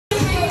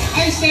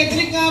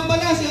Cedric nga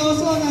pala, si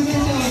Oso. Nasaan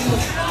si Oso?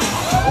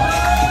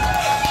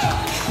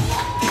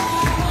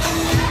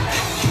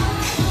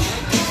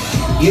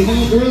 Yung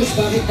mga girls,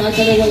 bakit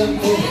tatalawa lang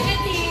po?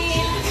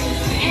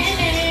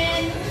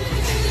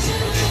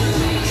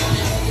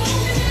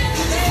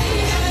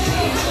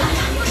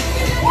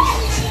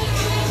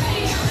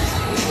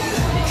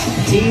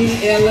 Team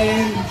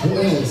Ellen, who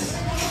else?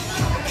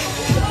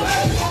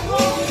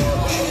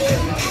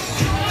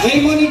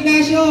 Raymond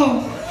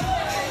Ignacio.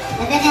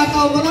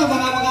 Pagkakataon mo na,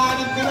 baka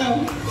makahanap ka na.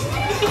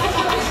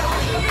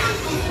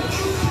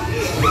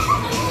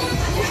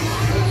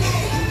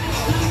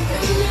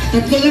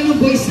 Tatlo lang ang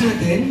boys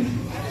natin.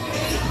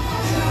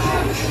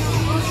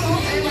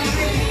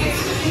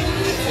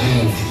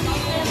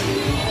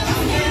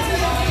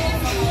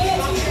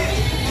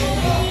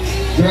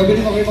 Grabe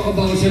naman kayo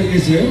makabouncer niyo,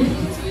 sir.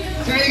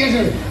 Sir, ka,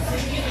 sir.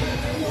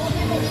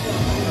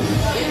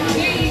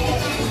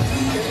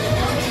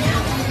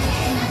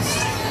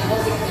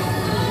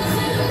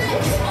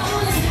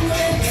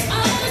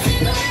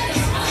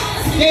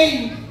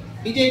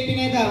 DJ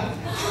Pineda.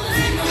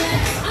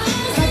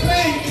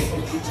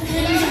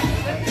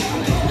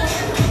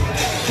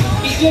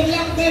 Picture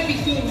lang ba?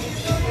 Picture.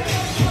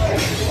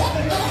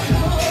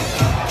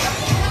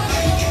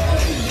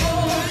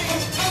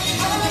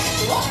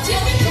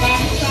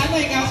 Maraming sana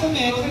eh, kaso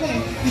meron na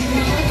eh.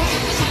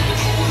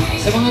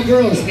 Sa mga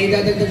girls, may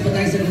dadagdag pa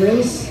tayo sa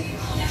girls?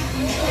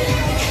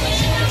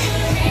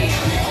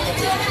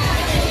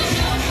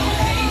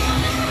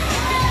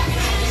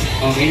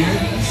 Okay na?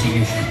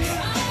 Sige.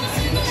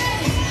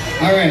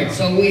 Alright,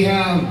 so we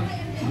have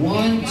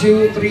 1,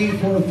 2,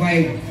 3, 4,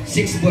 5,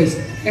 6 boys.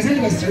 Kasali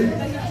ba, sir?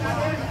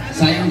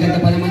 Sayang, ganda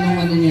pa naman yung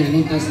ano niya,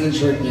 nung taas ng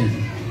short niya.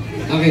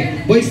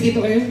 Okay, boys, dito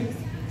kayo.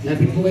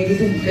 Lapit po kayo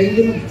dito. Kayo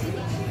dito.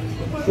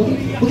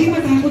 Huwag kayong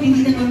matakot,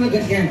 hindi na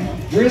mamagat yan.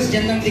 Girls,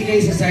 dyan lang din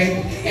kayo sa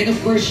side. And of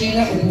course,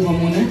 Sheila, upo ka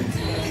muna.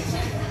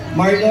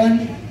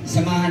 Marlon,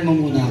 samahan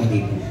mo muna ako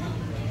dito.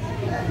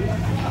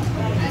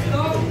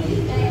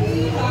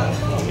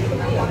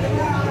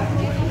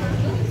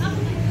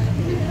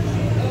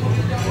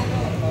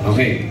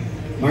 Okay,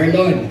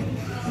 Marlon,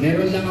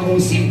 meron lang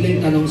akong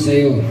simpleng tanong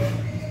sa'yo.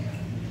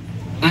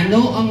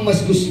 Ano ang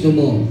mas gusto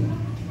mo?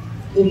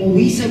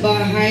 Umuwi sa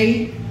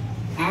bahay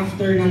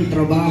after ng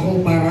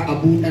trabaho para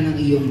abutan ng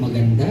iyong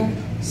maganda,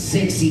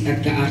 sexy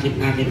at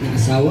kaakit-akit na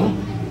asawa?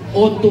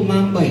 O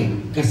tumambay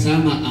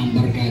kasama ang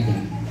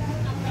barkada?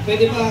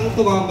 Pwede ba ang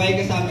tumambay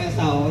kasama yung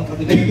asawa?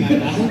 Pati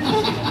barkada?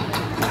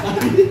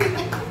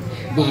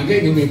 Bagay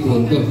na may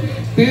punto.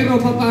 Pero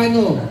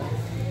paano?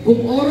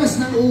 Kung oras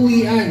ng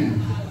uwian,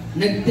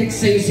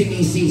 nag-text sa'yo si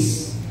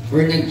Mrs.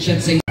 or nag-chat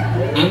sa'yo,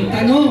 ang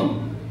tanong,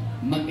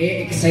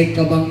 mag-e-excite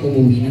ka bang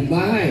umuwi ng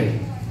bahay?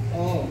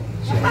 Oo.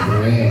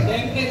 Siyempre.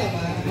 Siyempre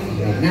naman.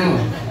 Now,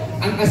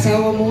 ang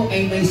asawa mo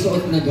ay may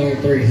suot na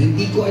garter.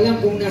 Hindi ko alam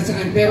kung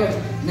nasaan, pero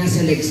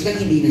nasa legs lang,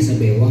 hindi nasa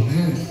bewang,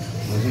 ha?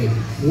 Okay.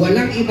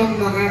 Walang ibang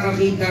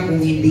makakakita kung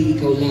hindi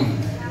ikaw lang.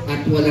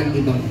 At walang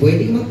ibang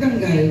pwedeng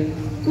magtanggal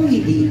kung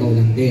hindi ikaw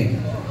lang din.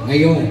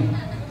 Ngayon,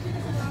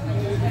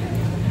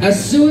 as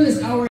soon as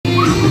our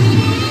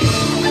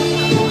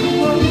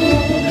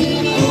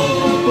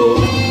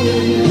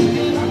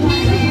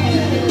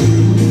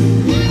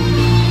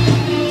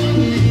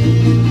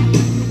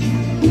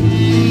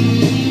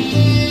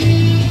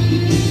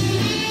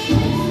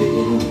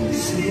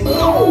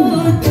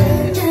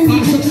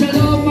pasok sa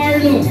loob,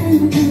 Marlon.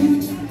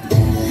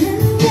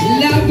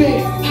 Labi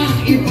ang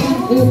ibang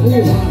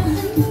kukuha.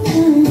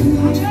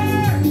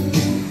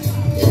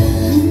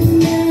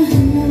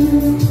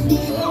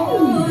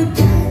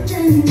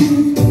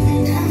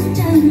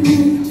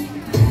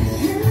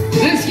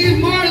 Let's give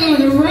Marlon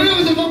a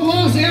round of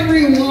applause,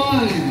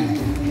 everyone.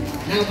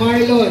 Now,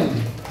 Marlon,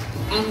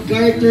 ang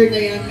garter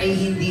na yan ay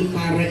hindi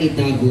para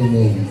itago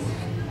mo.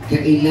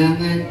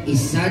 Kailangan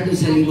isa doon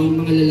sa 5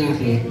 mga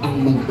lalaki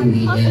ang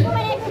mag-uwi niyan.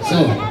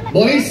 So,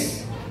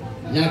 boys,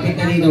 lapit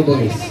na dito,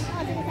 boys.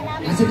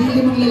 Nasa din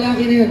 5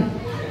 lalaki na yun.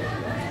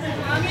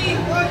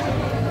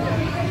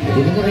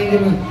 Dito na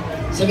kayo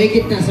 5. Sa may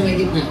gitna, sa may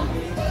gitna.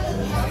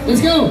 Let's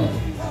go!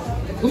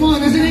 Come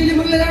on, nasa na yung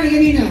 5 lalaki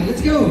kanina.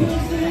 Let's go!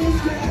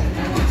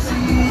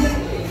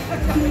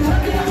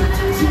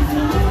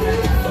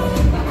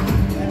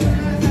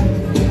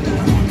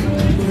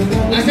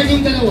 Nasaan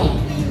yung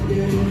 2?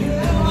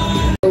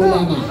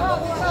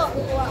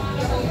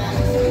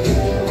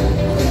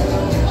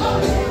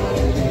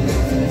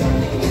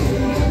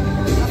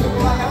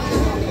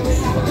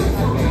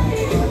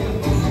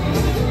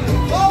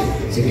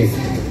 Sige.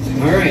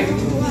 Alright.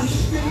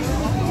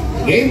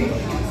 Game?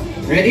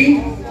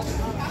 Ready?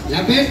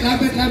 Lapit,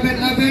 lapit, lapit,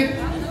 lapit.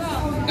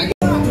 Alright!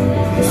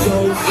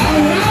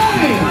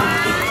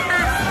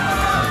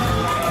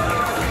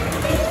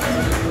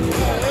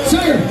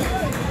 Sir,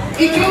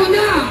 ikaw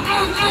na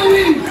ang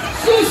aming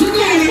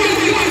susunod!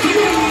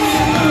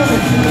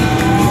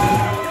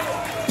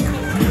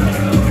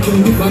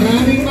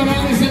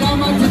 Maraming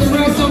salamat to the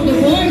rest of the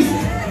boys.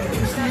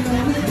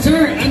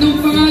 Sir,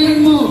 anong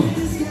pangalan mo?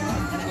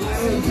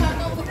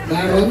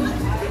 Baron?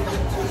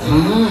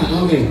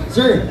 Okay.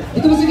 Sir,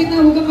 dito ba sa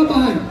gitna? Huwag kang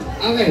kabahan.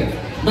 Okay.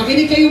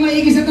 Makinig kayo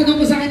maigi sa tanong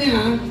ko sa kanya,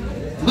 ha?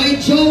 May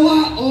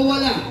jowa o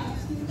wala?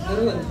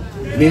 Meron.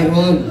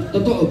 Meron.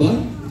 Totoo ba?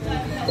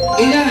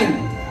 Ilan?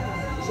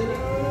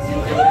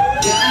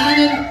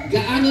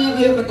 Gaano na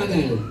kayo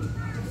katagal?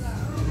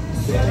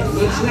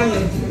 Months lang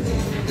eh.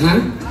 Ha?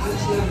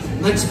 Months lang.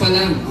 Months pa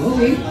lang.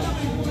 Okay.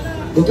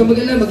 Huwag kang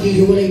mag-alala,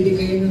 maghihiwalay din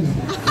kayo nun.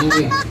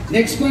 Okay.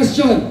 Next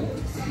question.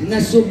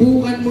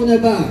 Nasubukan mo na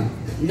ba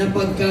na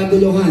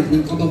pagkaguluhan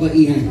ng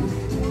kababaihan?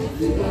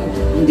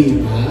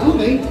 Hindi pa.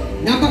 Okay.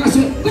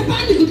 Ba't ba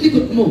ang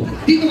likot-likot mo?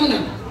 Dito ka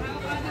lang.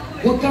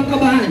 Huwag kang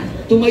kabahan.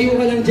 Tumayo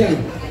ka lang dyan.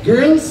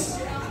 Girls,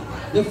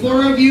 the four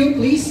of you,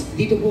 please.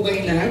 Dito po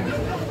kayong lahat.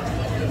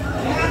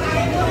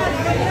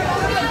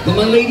 Come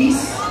on, ladies.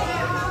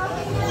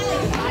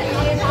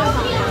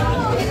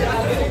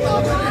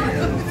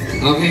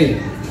 Okay.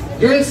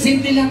 Girls,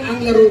 simple lang ang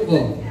laro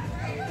ko.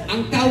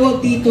 Ang tawag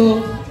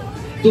dito,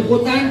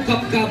 tukutan,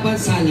 kapkapan,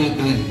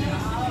 salatan.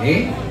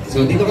 Okay?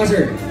 So, dito ka,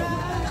 sir.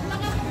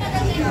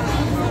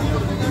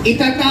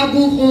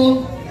 Itatago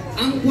ko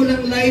ang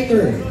pulang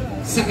lighter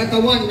sa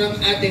katawan ng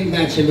ating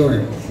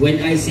bachelor. When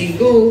I say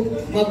go,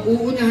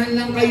 mag-uunahan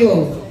lang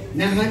kayo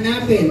na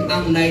hanapin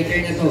ang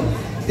lighter na to.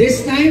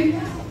 This time,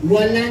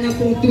 wala na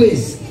pong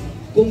twist.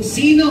 Kung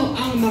sino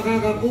ang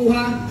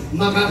makakakuha,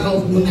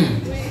 makakaupo na.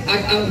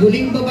 At ang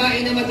huling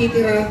babae na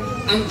matitira,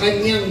 ang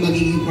kanyang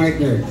magiging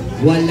partner.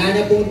 Wala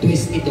na pong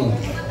twist ito.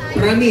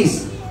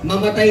 Promise,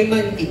 mamatay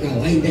man ikaw.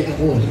 Ay, hindi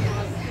ako.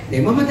 Hindi,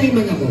 mamatay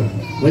man ako.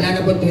 Wala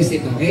na pong twist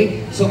ito, okay?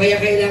 So, kaya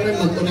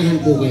kailangan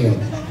magtunahan po kayo.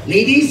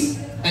 Ladies,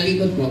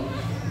 talikod po.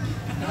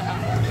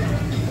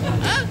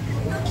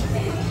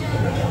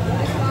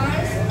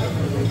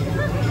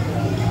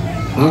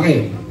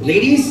 Okay,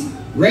 ladies,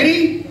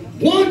 ready?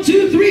 1,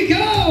 2, 3,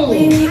 go!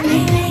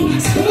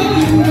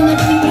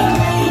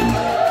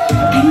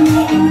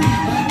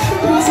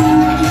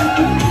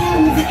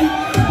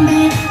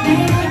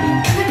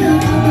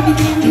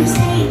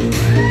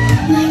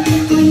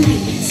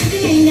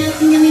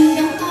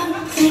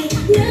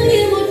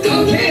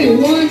 Okay,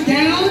 1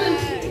 down,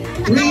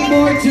 3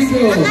 more to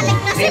go.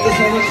 Thank you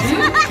so much.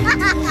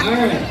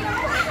 Alright.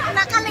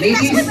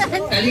 Ladies,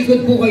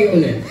 talikod po kayo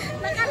ulit.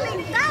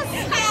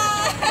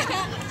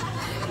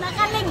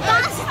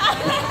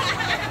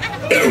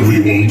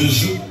 Everyone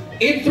deserves.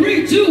 In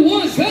 3, 2,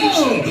 1, go!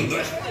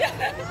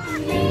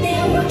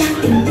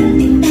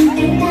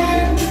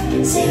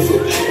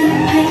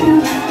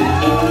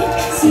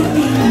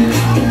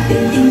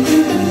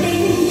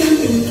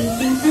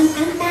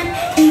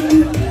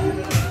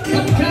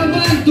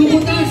 Kapkaban,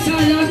 tukutan,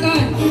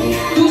 salatan.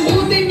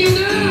 Tukutin nyo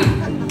na!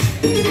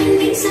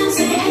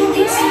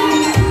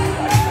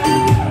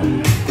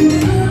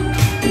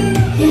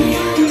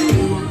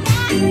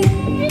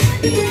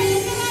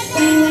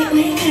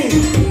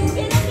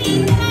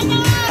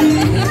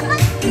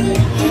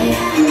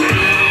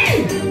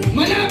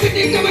 Malapit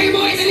yung kamay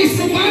mo, inalis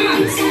mo pa!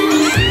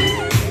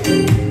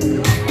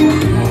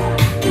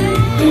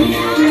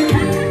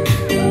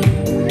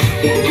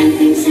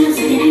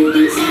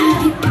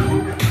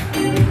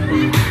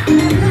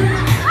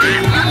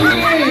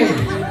 Okay!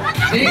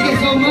 Thank you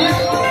so much!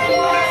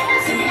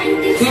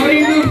 Sorry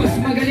mo, mas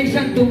magaling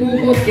siyang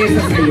tumukot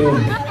kesa sa'yo.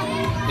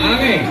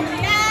 Okay,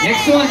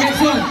 next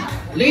one.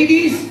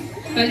 Ladies,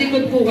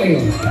 talikod po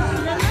kayo.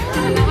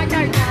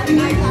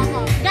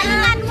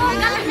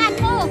 Galangan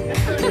mo!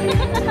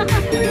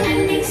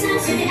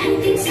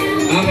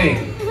 Okay,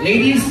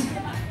 ladies,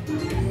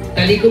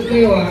 talikod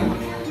kayo, ha.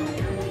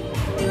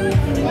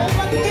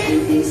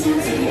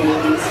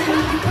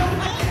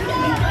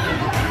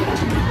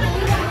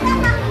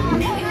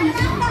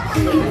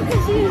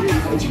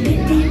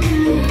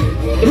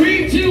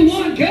 Three, 2,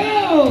 1,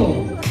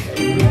 go!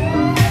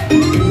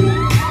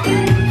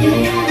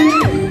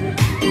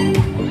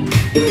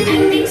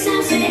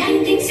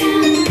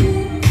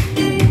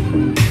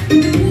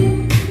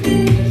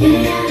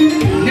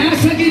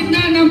 Nasa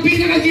gitna ng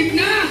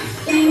pinakagitna!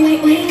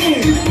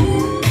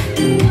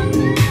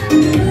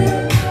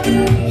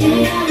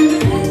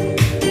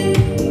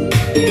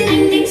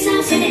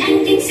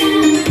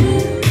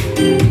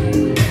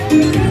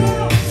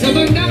 Sa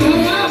bandang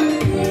harap!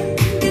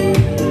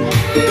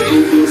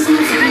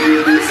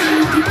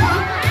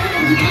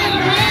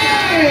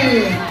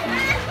 Alright!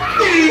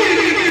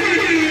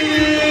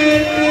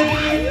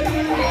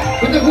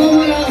 Ba't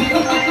nagwawala?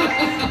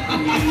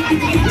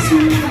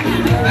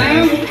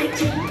 Ma'am?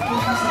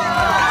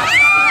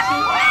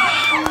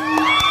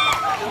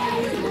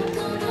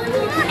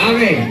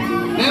 Okay.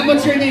 Ma'am,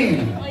 what's your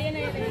name?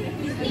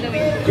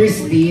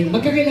 Christine.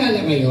 Magkakilala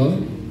kayo?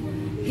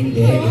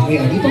 Hindi. Okay,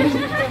 dito ka.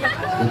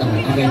 Dito ka.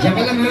 Okay, dyan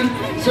ka lang, ha?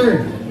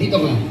 Sir, dito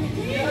ka.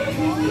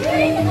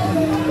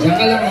 Dyan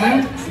ka lang, ha?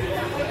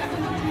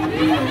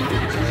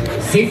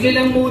 Simple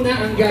lang muna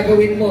ang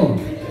gagawin mo.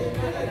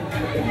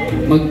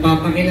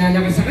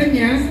 Magpapakilala ka sa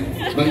kanya,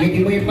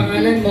 banggitin mo yung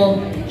pangalan mo,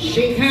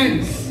 shake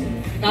hands,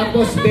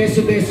 tapos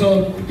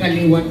beso-beso,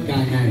 kaliwat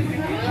kanan.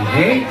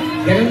 Okay?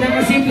 Ganun lang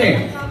kasimple.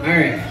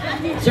 Alright.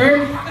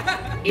 Sir,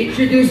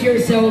 Introduce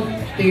yourself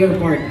to your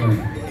partner.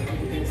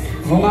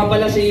 Ako nga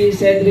pala si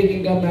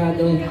Cedric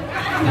Encarnado.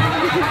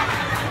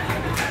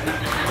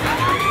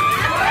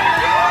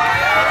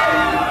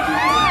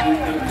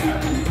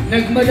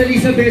 Nagmadali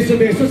sa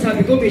beso-beso,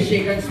 sabi ko may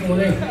shake hands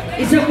muna.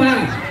 Isa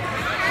pa.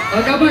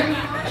 O dapat,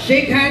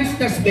 shake hands,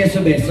 tas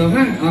beso-beso,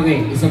 ha?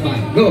 Okay, isa pa.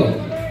 Go.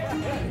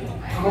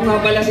 Ako nga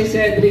pala si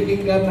Cedric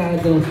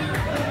Encarnado.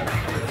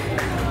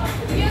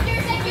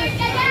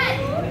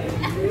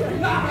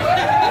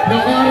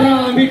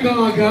 Nakarami ka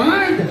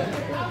agad.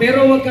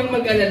 Pero huwag kang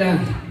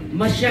mag-alala.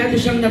 Masyado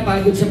siyang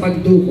napagod sa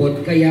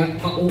pagdukot, kaya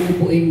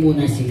pauupuin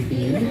muna si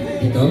Tim.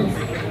 Ito.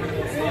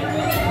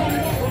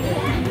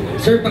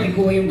 Sir,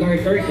 pakikuha yung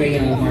garter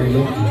kay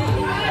Marlon.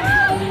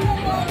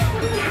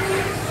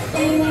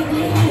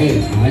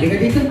 Okay, halika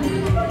dito.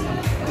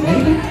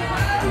 Halika.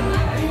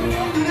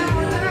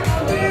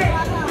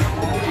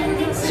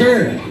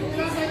 Sir,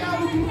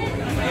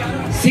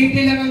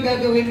 simple lang ang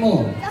gagawin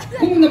mo.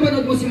 Kung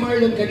napanood mo si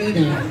Marlon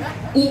kanina,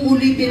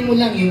 uulitin mo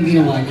lang yung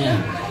ginawa niya.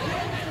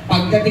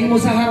 Pagdating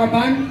mo sa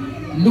harapan,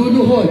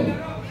 luluhod.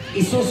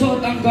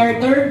 Isusuot ang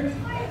garter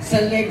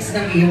sa legs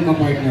ng iyong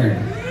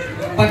kapartner.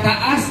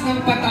 Pataas ng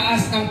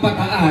pataas ng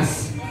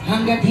pataas,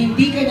 hanggat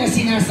hindi ka na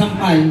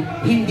sinasampal,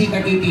 hindi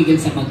ka titigil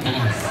sa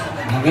pagtaas.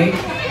 Okay?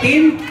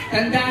 Tim,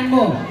 tandaan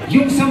mo,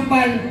 yung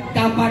sampal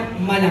dapat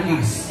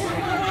malakas.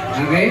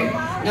 Okay?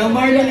 Now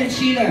Marlon and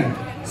Sheila,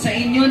 sa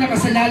inyo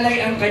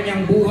nakasalalay ang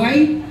kanyang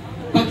buhay.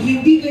 Pag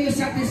hindi kayo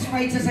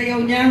satisfied sa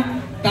sayaw niya,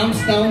 thumbs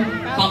down,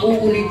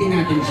 pauulitin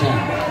natin siya.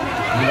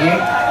 Okay?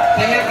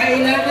 Kaya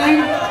kailangan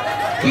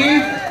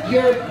give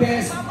your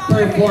best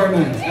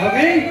performance.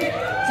 Okay?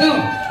 So,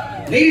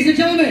 ladies and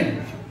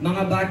gentlemen,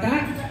 mga bata.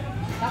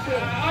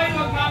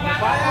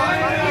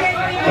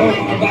 Oh,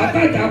 mga bata,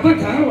 dapat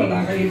ha, wala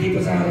kayo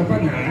dito sa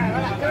harapan ha.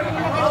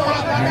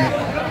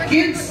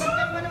 Kids,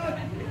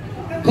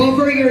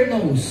 cover your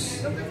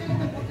nose.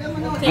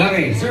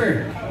 Okay,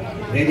 sir,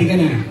 ready ka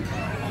na?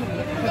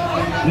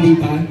 Hindi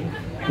pa?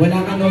 Wala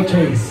ka no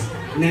choice.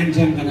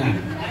 Nandyan ka na.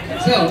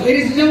 So,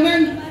 ladies and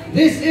gentlemen,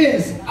 this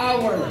is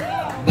our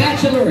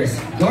Bachelor's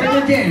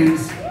Garden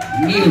Dance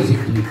music,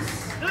 please.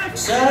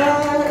 Sa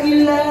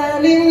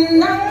ilalim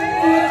ng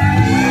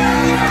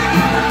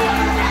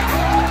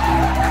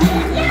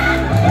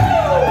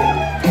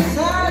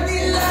sa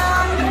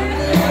dilam.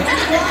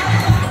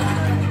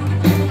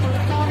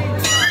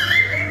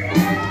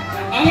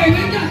 Okay,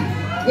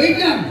 wait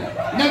lang.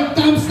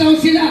 Nag-thumbs down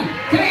sila.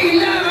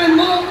 Kailangan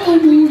mo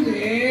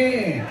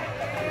umuli.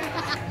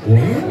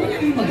 Wala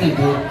yung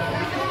magagawa.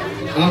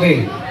 Okay.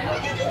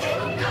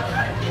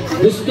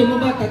 Gusto mo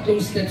ba 3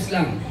 steps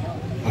lang?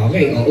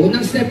 Okay, o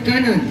unang step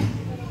kanan.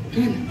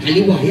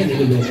 Kaliwa yan,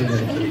 iluloko mo.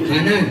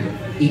 Kanan,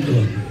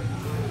 ikot.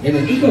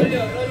 Yan, ikot.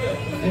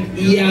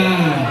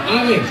 Yan.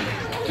 Okay.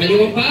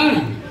 Kaliwang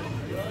paa.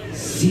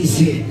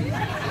 Sisid.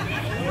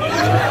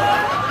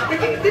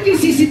 Ito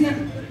yung sisid na.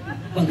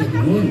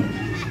 Paganoon.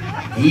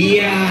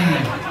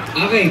 Yan.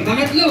 Okay,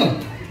 pangatlo.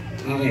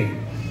 Okay.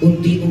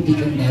 Unti-unti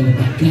kang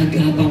bababa.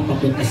 Gagabang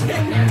papunta sa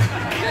kanya.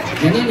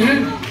 Ganun ha?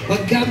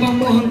 Pagkabang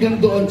mo hanggang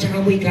doon, tsaka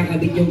mo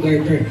ikakabit yung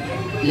garter.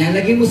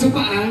 Lalagay mo sa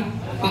paa,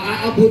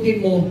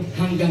 paaabutin mo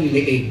hanggang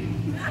leeg.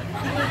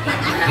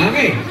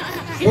 Okay.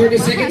 For the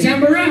second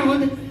time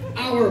around,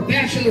 our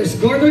Bachelor's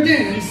Garter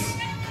Dance.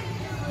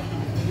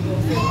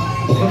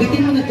 O,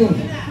 kagatin mo na to.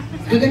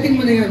 Kagatin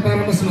mo na yan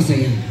para mas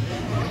masaya.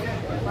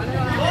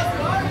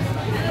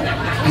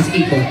 As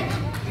ikot.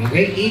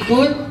 Okay,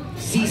 ikot,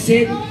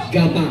 sisid,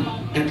 gabang.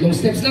 3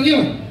 steps lang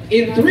yun.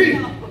 In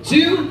 3,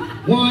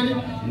 2,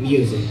 1,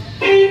 music.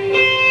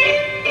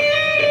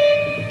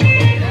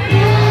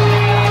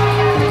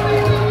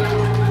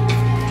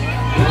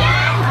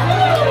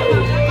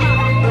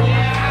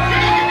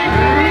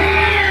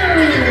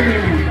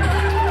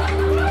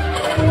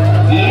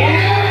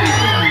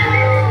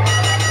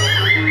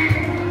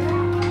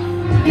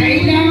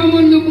 Kailangan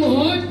mong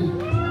lumuhod,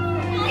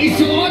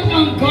 isuot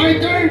ang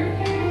garter,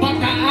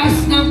 pataas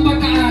ng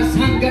pataas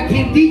hanggat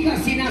hindi ka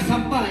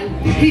sinasampal,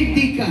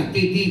 hindi ka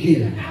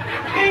titigil.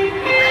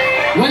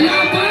 Wala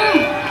pa!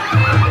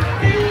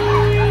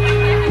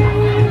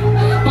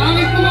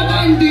 Pangit mo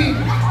ba, Andy?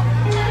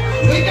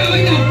 Wait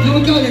na.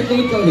 Lumod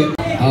ka ulit.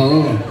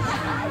 Oo.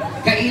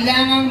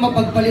 Kailangan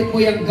mapagpalit mo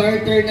yung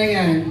garter na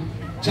yan,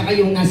 tsaka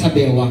yung nasa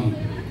bewang.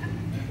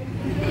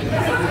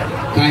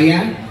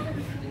 Kaya?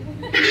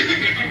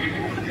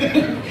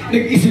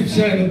 Nag-isip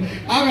siya, no?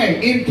 Okay,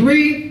 in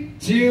 3,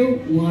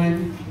 2,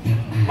 1.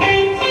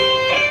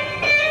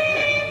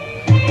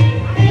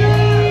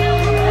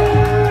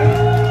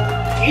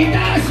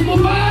 Itaas mo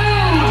pa!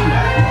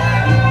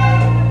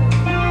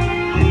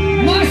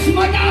 Mas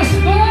mataas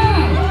pa!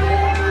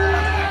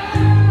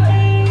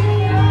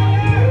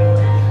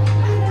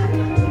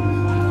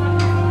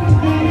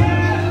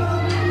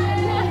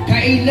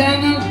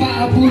 Kailangan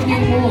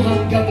paabutin mo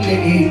hanggang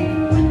leeg.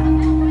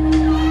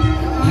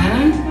 Ha?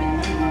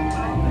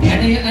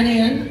 Ano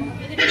yan?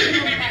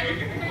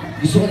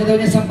 Gusto ko na daw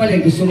niya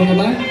sampalin. Gusto mo na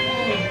ba?